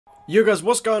Yo guys,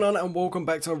 what's going on and welcome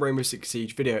back to a Rainbow Six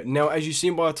Siege video. Now, as you've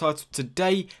seen by our title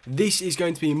today, this is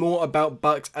going to be more about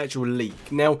Buck's actual leak.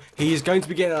 Now, he is going to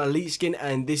be getting an elite skin,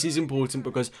 and this is important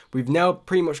because we've now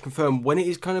pretty much confirmed when it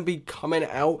is going to be coming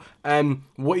out and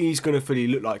what he's going to fully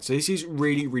look like. So this is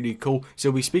really cool. So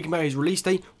we'll be speaking about his release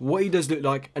date, what he does look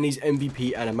like, and his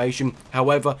MVP animation.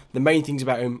 However, the main things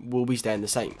about him will be staying the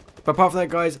same. But apart from that,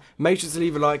 guys, make sure to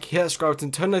leave a like, hit that subscribe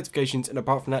button, turn notifications, and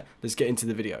apart from that, let's get into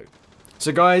the video.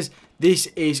 So guys, this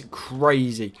is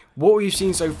crazy. What we've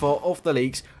seen so far off the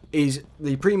leaks is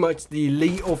pretty much the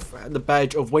elite of the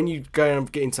badge of when you go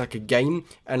and get into like a game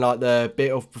and like the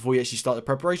bit of before you actually start the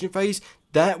preparation phase.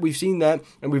 That we've seen that,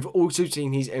 and we've also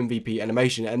seen his MVP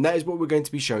animation, and that is what we're going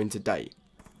to be showing today.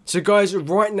 So guys,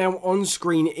 right now on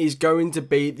screen is going to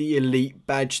be the elite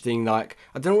badge thing. Like,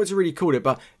 I don't know what to really call it,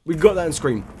 but we've got that on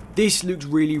screen. This looks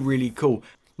really cool.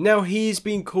 Now, he is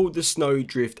being called the snow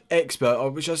drift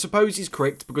expert, which I suppose is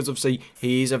correct because obviously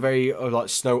he is a very like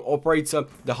snow operator.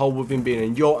 The whole with him being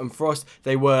in Yacht and Frost,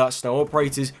 they were like snow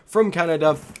operators from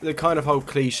Canada. The kind of whole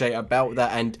cliche about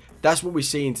that, and that's what we're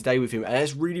seeing today with him, and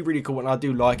that's really cool. And I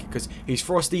do like it because he's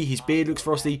frosty, his beard looks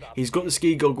frosty, he's got the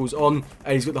ski goggles on,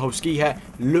 and he's got the whole ski hat.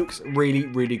 Looks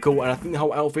really cool, and I think the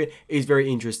whole outfit is very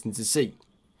interesting to see.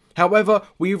 However,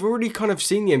 we've already kind of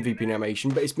seen the MVP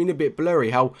animation, but it's been a bit blurry.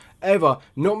 However,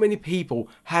 not many people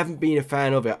haven't been a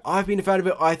fan of it. I've been a fan of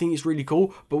it. I think it's really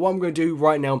cool. But what I'm going to do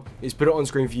right now is put it on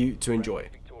screen for you to enjoy.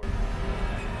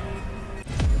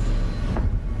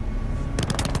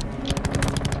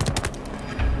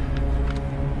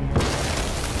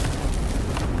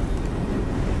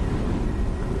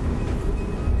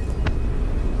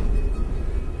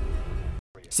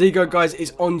 So there you go guys,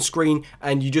 it's on screen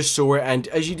and you just saw it, and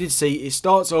as you did see, it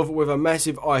starts off with a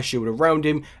massive ice shield around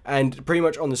him and pretty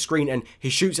much on the screen, and he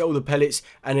shoots out all the pellets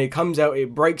and it comes out,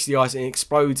 it breaks the ice and it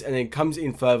explodes, and then comes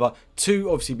in further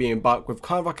to obviously being Buck with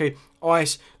kind of like a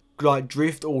ice like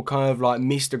drift or kind of like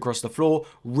mist across the floor.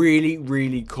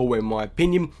 Really cool in my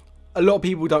opinion. A lot of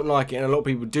people don't like it and a lot of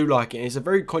people do like it, and it's a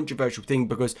very controversial thing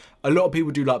because a lot of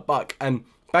people do like Buck, and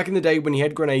back in the day when he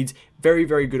had grenades, very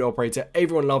good operator,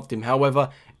 everyone loved him. However,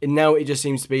 now it just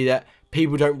seems to be that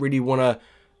people don't really want to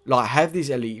like have this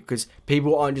elite because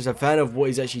people aren't just a fan of what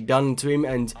he's actually done to him,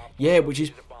 and yeah, which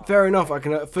is fair enough. I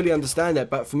can fully understand that,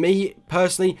 but for me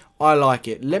personally, I like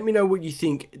it. Let me know what you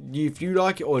think, if you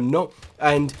like it or not,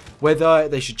 and whether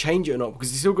they should change it or not,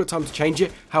 because they've still got time to change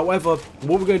it. However,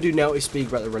 what we're going to do now is speak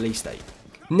about the release date.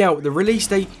 Now, the release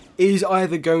date is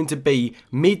either going to be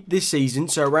mid this season,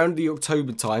 so around the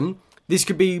October time. This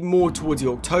could be more towards the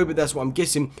October, that's what I'm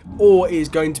guessing, or it is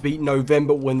going to be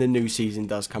November when the new season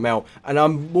does come out. And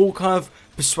I'm more kind of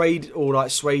persuaded or like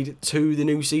swayed to the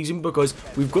new season because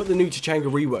we've got the new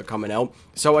Tachanga rework coming out,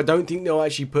 so I don't think they'll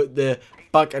actually put the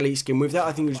Buck elite skin with that.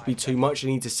 I think it'll just be too much. They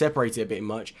need to separate it a bit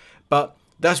much, but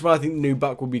that's when I think the new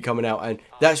Buck will be coming out, and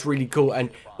that's really cool. And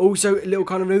also, a little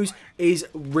kind of news is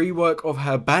rework of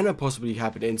her banner possibly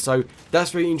happening, so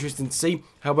that's very interesting to see.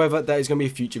 However, that is going to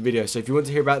be a future video, so if you want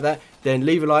to hear about that, then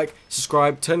leave a like,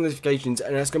 subscribe, turn notifications,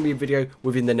 and that's going to be a video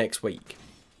within the next week.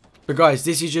 But guys,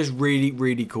 this is just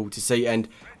really cool to see, and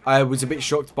I was a bit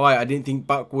shocked by it. I didn't think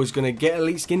Buck was going to get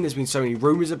elite skin. There's been so many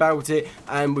rumours about it,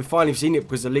 and we've finally seen it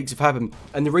because the leaks have happened.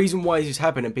 And the reason why this has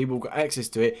happened and people have got access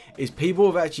to it is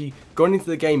people have actually gone into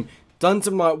the game, done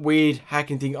some like weird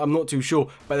hacking thing, I'm not too sure,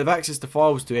 but they've access to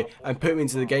files to it and put them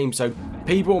into the game. So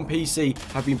people on PC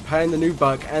have been playing the new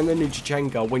Buck and the new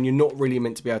Tachanga when you're not really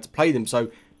meant to be able to play them. So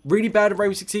really bad on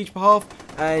Rainbow Six Siege behalf,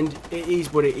 and it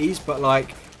is what it is, but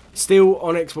like, still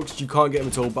on Xbox you can't get them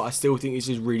at all, but I still think this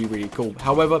is really cool.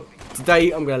 However,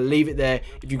 today I'm going to leave it there.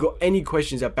 If you've got any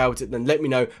questions about it, then let me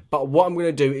know. But what I'm going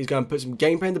to do is going to put some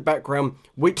gameplay in the background,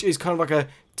 which is kind of like a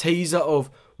teaser of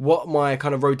what my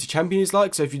kind of road to champion is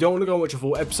like. So if you don't want to go and watch a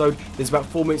full episode, there's about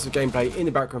 4 minutes of gameplay in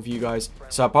the background for you guys.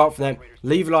 So apart from that,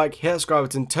 leave a like, hit that subscribe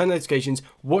button, turn notifications,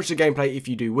 watch the gameplay if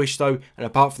you do wish though. And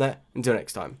apart from that, until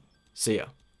next time, see ya.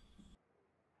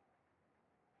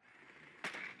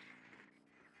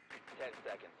 10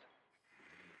 seconds.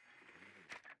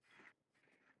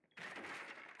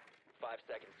 5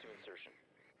 seconds to insertion.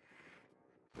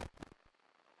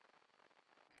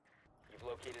 You've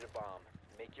located a bomb.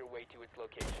 Make your way to its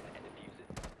location and defuse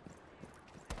it.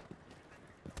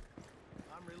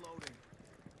 I'm reloading.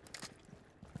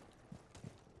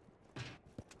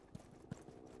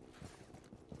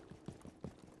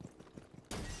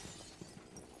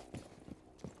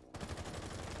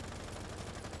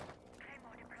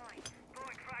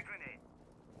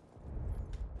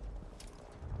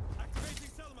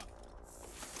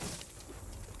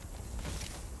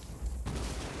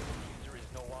 User is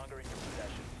no longer in your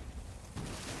possession.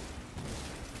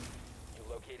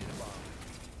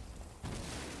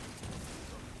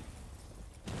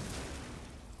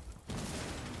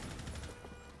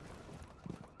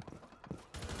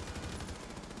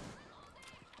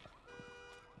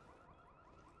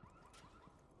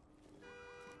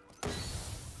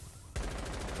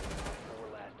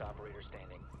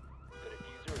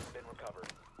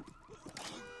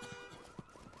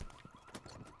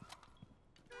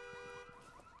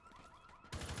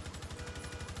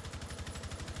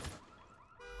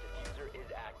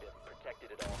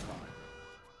 defend at all costs.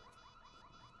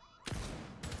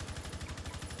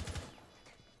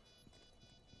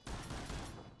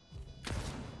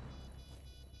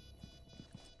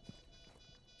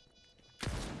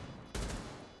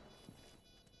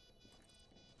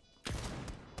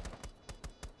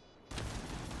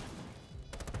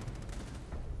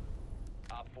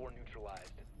 Op 4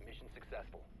 neutralized. Mission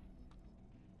successful.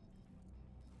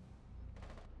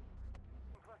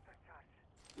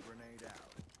 Grenade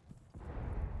out.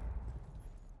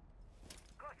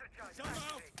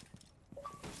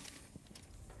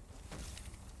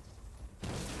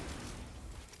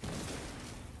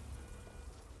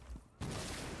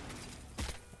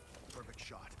 Perfect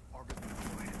shot. Argon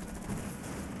deployed.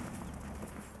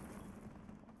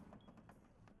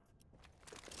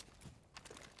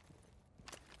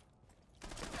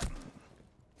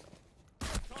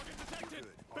 Target detected!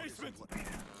 Good. Basement! Argon's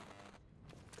in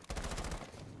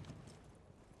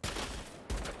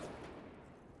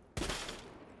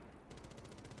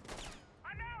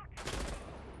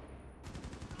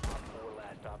Op 4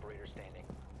 last operator standing.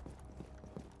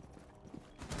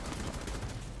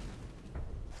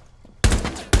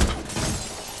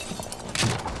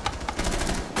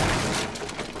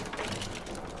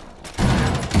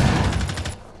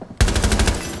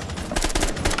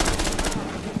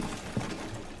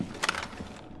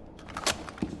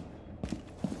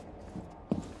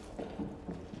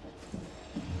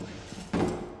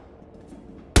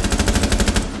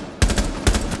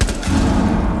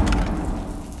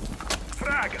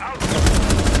 Frag out!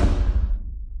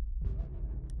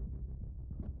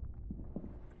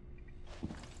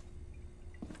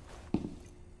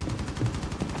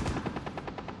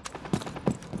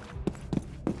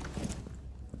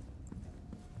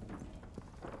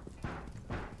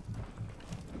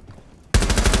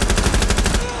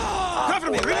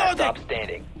 Cover me! Last Reloading! stop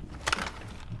standing.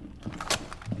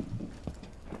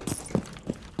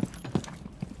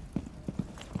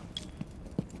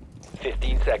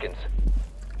 Seconds.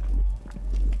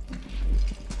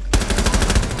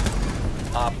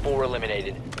 Op 4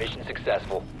 eliminated. Mission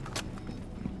successful.